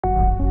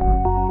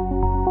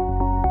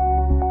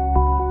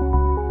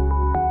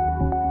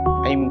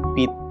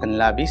Pete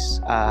Nanlavis,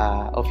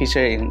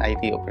 officer in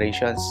IT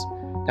operations.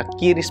 The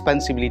key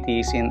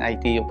responsibilities in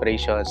IT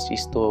operations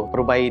is to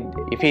provide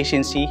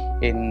efficiency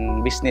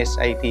in business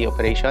IT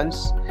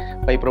operations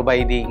by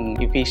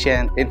providing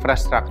efficient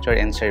infrastructure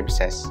and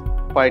services.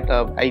 Part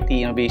of IT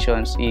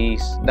innovations is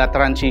the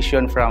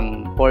transition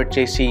from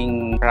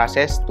purchasing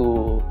process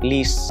to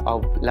lease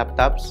of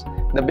laptops.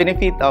 The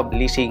benefit of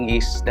leasing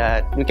is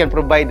that we can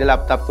provide the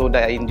laptop to the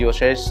end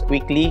users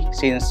quickly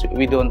since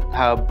we don't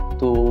have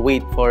to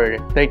wait for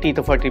 30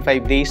 to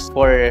 45 days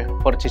for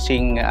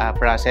purchasing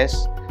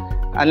process.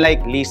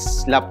 Unlike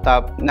lease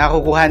laptop,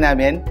 nakukuha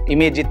namin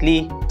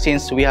immediately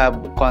since we have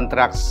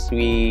contracts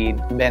with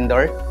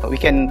vendor. We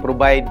can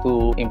provide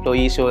to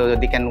employees so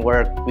they can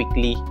work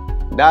quickly.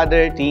 The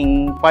other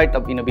thing, part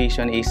of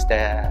innovation is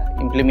the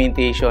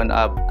implementation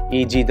of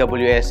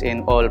AGWS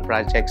in all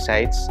project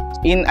sites.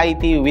 In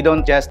IT, we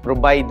don't just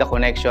provide the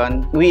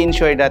connection. We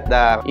ensure that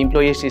the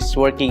employees is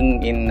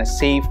working in a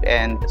safe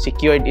and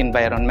secured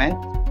environment.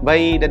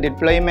 By the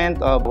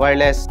deployment of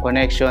wireless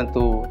connection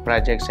to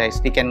project sites,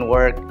 they can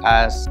work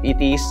as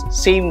it is.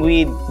 Same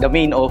with the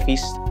main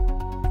office.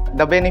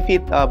 The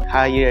benefit of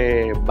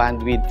higher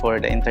bandwidth for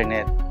the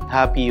internet,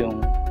 happy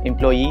yung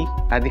employee,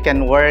 they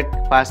can work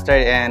faster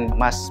and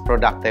mas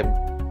productive.